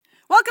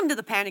Welcome to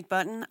the Panic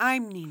Button.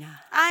 I'm Nina.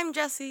 I'm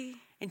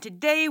Jessie. And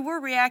today we're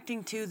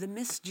reacting to the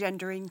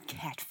misgendering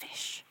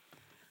catfish.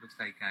 Looks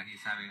like he's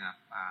having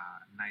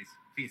a nice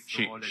feast.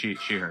 She,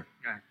 her.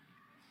 Yeah.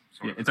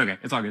 Yeah, it's okay.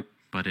 It's all good.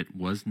 But it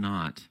was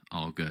not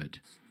all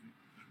good.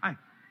 Hi.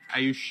 I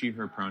use she,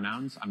 her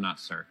pronouns. I'm not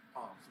sir.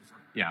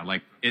 Yeah,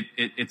 like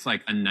it's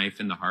like a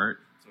knife in the heart.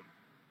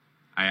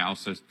 I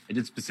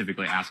did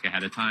specifically ask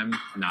ahead of time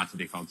not to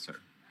be called sir.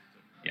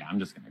 Yeah, I'm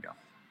just gonna go.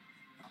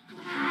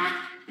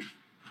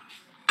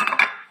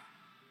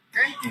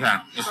 Okay.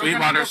 The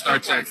Sweetwater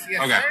starts at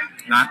okay.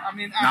 Not.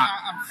 I'm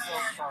so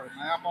sorry.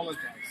 I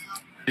apologize.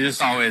 It's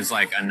just always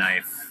like a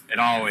knife. It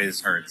always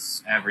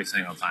hurts every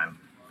single time.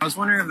 I was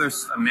wondering if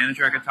there's a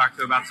manager I could talk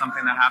to about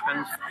something that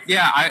happened.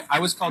 Yeah, I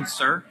was called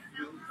sir.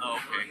 Oh,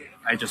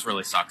 okay. It just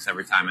really sucks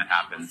every time it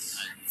happens.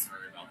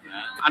 Sorry about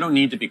that. I don't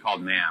need to be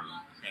called ma'am.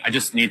 I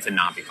just need to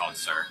not be called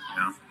sir,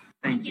 you know?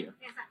 Thank you.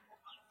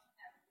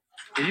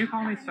 Did you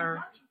call me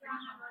sir?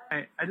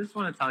 Hey, I just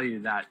want to tell you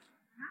that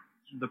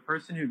the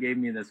person who gave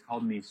me this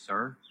called me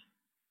sir.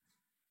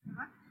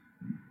 What?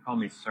 Called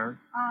me sir.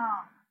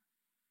 Oh.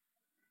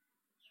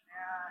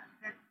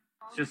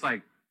 It's just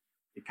like,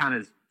 it kind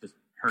of just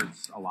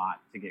hurts a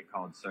lot to get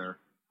called sir.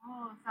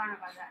 Oh, sorry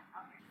about that.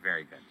 Okay.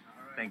 Very good.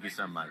 Thank you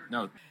so much.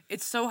 No.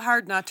 It's so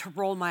hard not to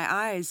roll my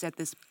eyes at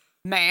this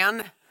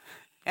man.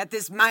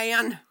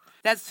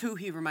 That's who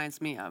he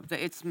reminds me of,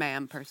 the it's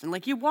ma'am person.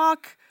 Like, you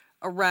walk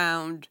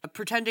around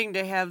pretending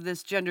to have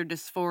this gender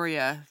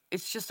dysphoria.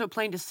 It's just so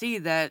plain to see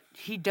that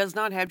he does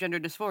not have gender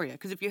dysphoria.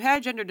 Because if you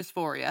had gender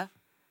dysphoria,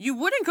 you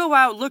wouldn't go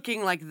out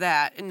looking like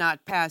that and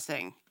not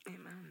passing.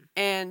 Amen.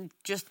 And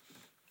just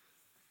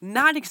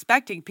not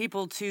expecting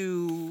people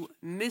to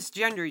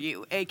misgender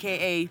you,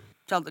 a.k.a.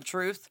 tell the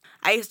truth.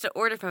 I used to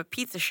order from a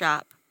pizza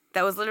shop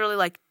that was literally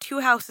like 2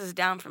 houses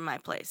down from my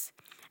place.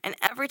 And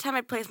every time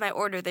I'd place my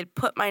order, they'd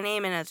put my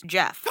name in as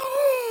Jeff.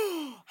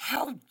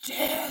 How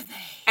dare they?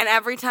 And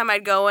every time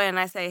I'd go in,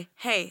 I'd say,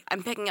 hey,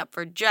 I'm picking up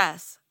for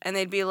Jess. And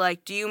they'd be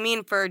like, do you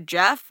mean for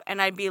Jeff?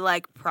 And I'd be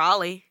like,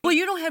 probably. Well,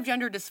 you don't have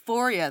gender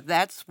dysphoria.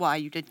 That's why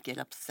you didn't get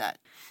upset.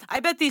 I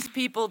bet these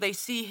people, they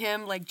see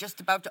him like just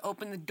about to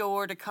open the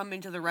door to come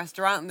into the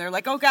restaurant, and they're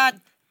like, oh,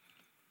 God,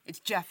 it's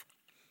Jeff.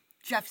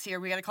 Jeff's here.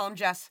 We got to call him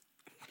Jess.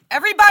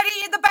 Everybody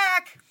in the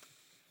back,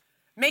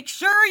 make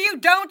sure you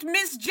don't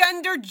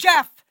misgender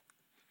Jeff.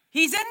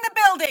 He's in the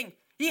building.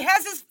 He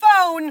has his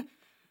phone,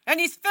 and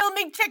he's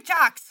filming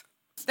TikToks.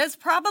 That's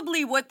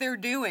probably what they're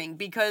doing,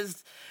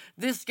 because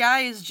this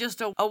guy is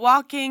just a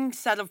walking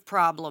set of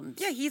problems.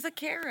 Yeah, he's a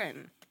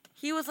Karen.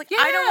 He was like, Yeah.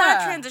 I don't want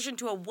to transition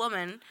to a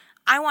woman.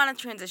 I want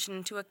to transition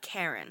into a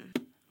Karen.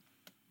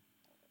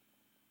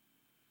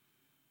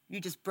 You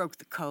just broke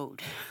the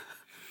code.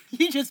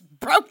 You just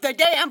broke the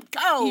damn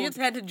code. He just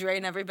had to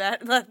drain every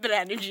bit of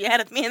energy out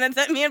of me and then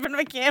set me in front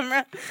of a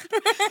camera.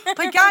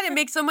 My God, it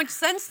makes so much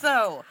sense,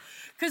 though.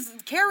 Because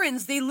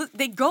Karens,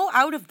 they go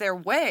out of their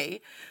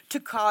way to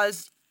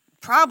cause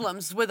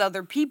problems with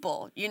other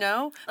people, you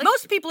know? Like,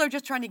 most people are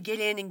just trying to get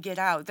in and get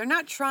out. They're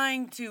not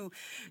trying to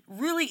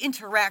really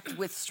interact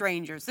with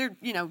strangers. They're,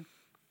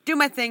 do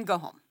my thing, go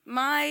home.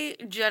 My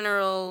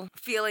general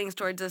feelings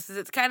towards this is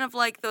it's kind of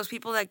like those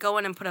people that go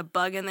in and put a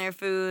bug in their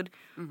food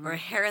or a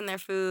hair in their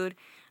food,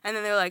 and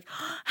then they're like,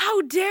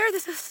 how dare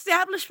this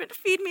establishment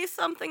feed me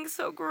something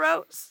so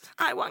gross?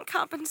 I want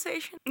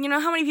compensation. You know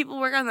how many people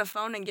work on the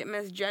phone and get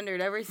misgendered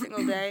every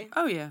single day?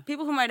 Oh, yeah.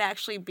 People who might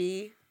actually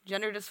be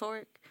gender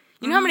dysphoric.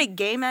 You know how many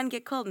gay men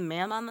get called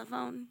ma'am on the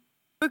phone?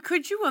 But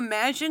could you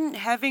imagine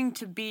having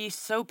to be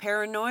so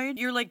paranoid?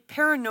 You're like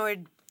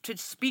paranoid to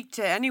speak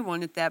to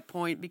anyone at that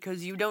point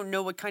because you don't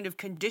know what kind of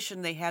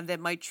condition they have that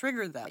might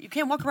trigger that. You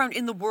can't walk around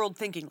in the world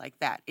thinking like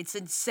that. It's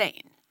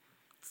insane.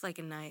 It's like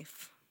a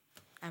knife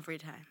every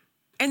time.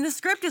 And the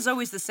script is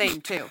always the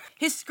same, too.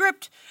 His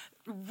script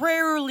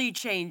rarely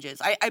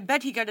changes. I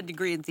bet he got a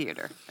degree in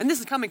theater. And this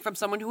is coming from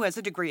someone who has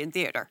a degree in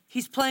theater.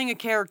 He's playing a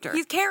character.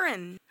 He's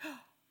Karen.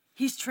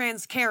 He's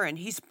trans Karen.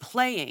 He's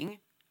playing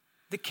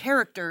the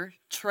character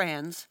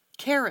trans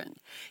Karen.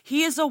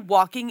 He is a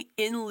walking,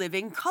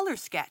 living color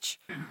sketch.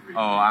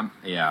 Oh,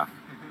 yeah.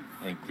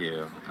 Thank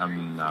you.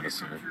 I'm not a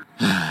sir.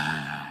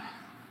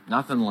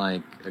 Nothing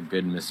like a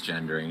good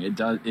misgendering.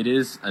 It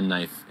is a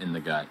knife in the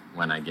gut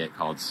when I get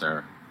called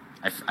sir.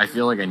 I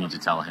feel like I need to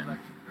tell him.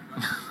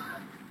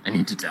 I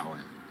need to tell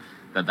him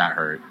that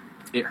hurt.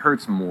 It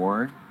hurts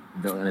more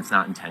when it's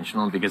not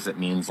intentional because it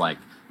means like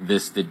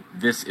this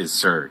is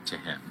sir to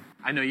him.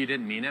 I know you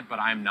didn't mean it, but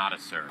I'm not a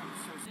sir.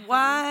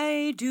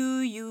 Why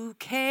do you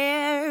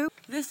care?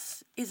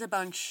 This is a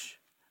bunch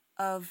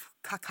of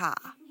caca.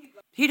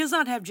 He does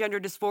not have gender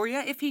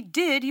dysphoria. If he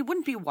did, he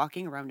wouldn't be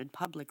walking around in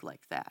public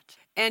like that.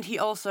 And he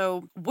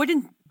also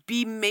wouldn't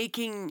be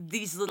making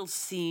these little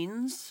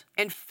scenes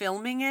and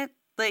filming it.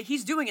 Like,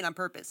 he's doing it on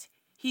purpose.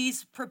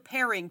 He's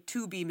preparing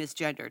to be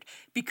misgendered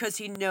because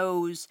he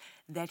knows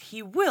that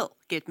he will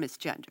get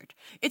misgendered.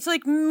 It's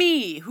like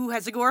me, who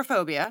has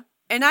agoraphobia,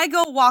 and I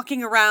go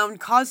walking around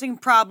causing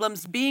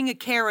problems, being a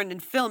Karen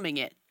and filming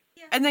it.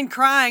 Yeah. And then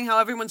crying how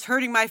everyone's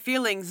hurting my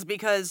feelings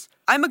because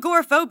I'm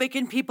agoraphobic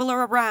and people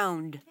are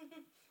around.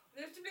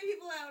 There's too many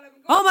people out.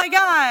 Oh my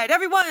God,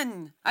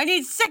 everyone! I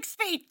need 6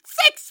 feet!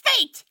 6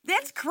 feet!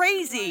 That's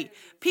crazy.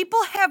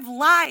 People have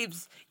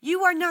lives.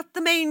 You are not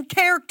the main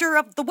character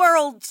of the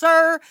world,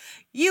 sir.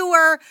 You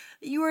are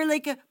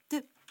like a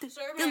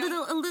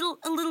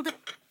little,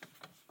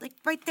 like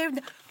right there.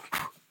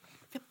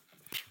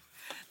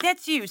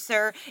 That's you,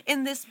 sir.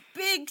 In this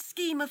big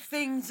scheme of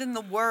things in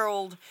the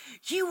world,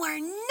 you are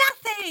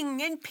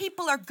nothing, and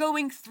people are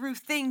going through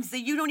things that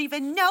you don't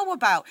even know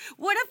about.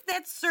 What if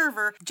that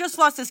server just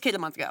lost his kid a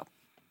month ago,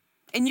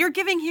 and you're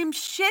giving him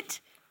shit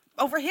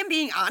over him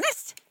being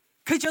honest?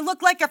 Cause you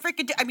look like a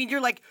freaking.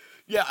 You're like,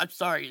 yeah, I'm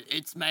sorry,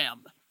 it's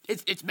ma'am.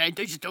 It's ma'am.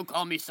 They just don't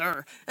call me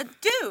sir.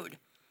 Dude,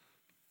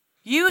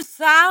 you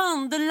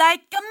sound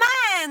like a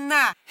man.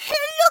 He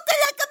look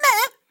like a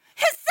man.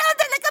 He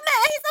sounded like a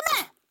man. He's a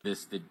man.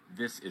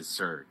 This is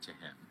sir to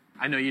him.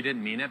 I know you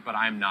didn't mean it, but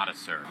I'm not a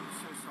sir. I'm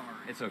so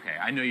sorry. It's okay.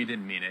 I know you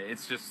didn't mean it.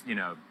 It's just,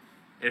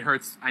 it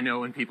hurts. I know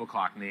when people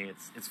clock me,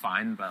 it's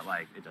fine, but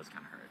like it does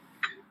kind of hurt.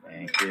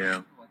 Thank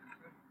you.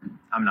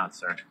 I'm not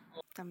sir.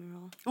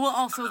 Well,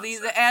 also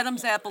the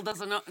Adam's apple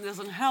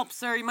doesn't help,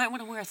 sir. You might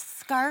want to wear a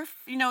scarf.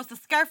 The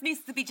scarf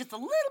needs to be just a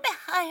little bit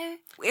higher.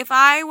 If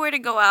I were to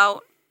go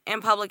out in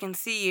public and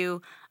see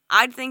you,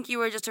 I'd think you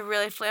were just a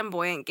really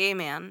flamboyant gay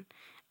man,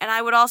 and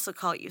I would also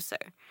call you sir.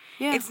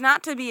 Yeah. It's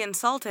not to be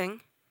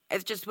insulting.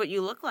 It's just what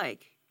you look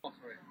like.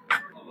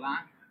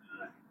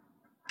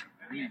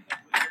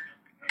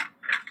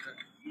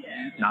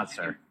 Not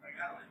sir.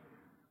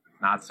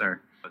 Not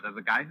sir. But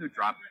the guy who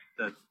dropped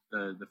the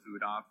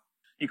food off,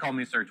 he called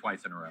me sir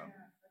twice in a row.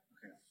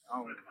 Okay,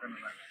 I'll let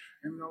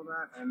him know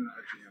that and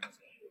GM as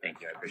well.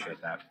 Thank you. I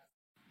appreciate that.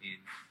 It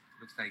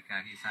looks like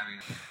he's having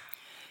a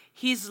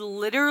He's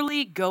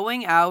literally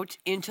going out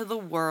into the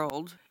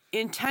world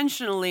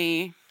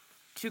intentionally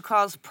to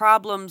cause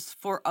problems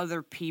for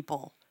other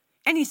people.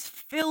 And he's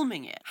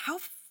filming it.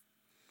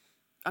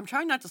 I'm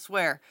trying not to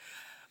swear,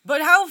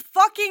 but how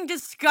fucking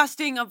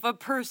disgusting of a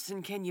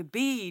person can you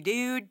be,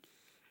 dude?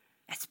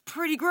 That's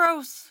pretty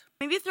gross.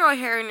 Maybe throw a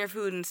hair in your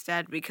food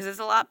instead because it's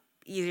a lot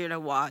easier to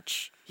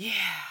watch. Yeah.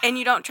 And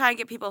you don't try and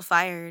get people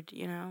fired,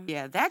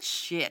 Yeah, that's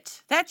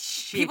shit. That's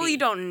shitty. People you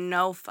don't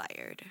know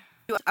fired.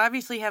 You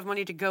obviously have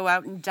money to go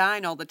out and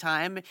dine all the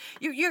time.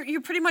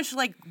 You're pretty much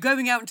like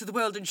going out into the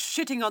world and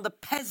shitting on the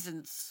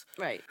peasants.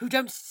 Right. Who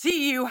don't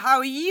see you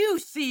how you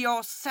see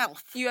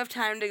yourself. You have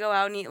time to go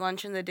out and eat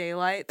lunch in the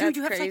daylight? Dude, That's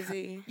you have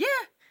crazy. Yeah.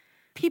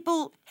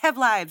 People have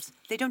lives.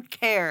 They don't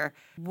care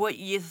what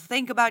you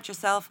think about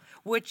yourself,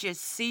 what you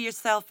see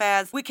yourself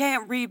as. We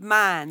can't read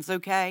minds,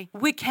 okay?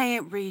 We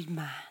can't read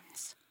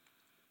minds.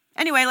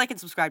 Anyway, like and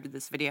subscribe to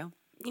this video.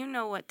 You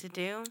know what to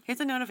do. Hit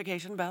the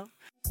notification bell.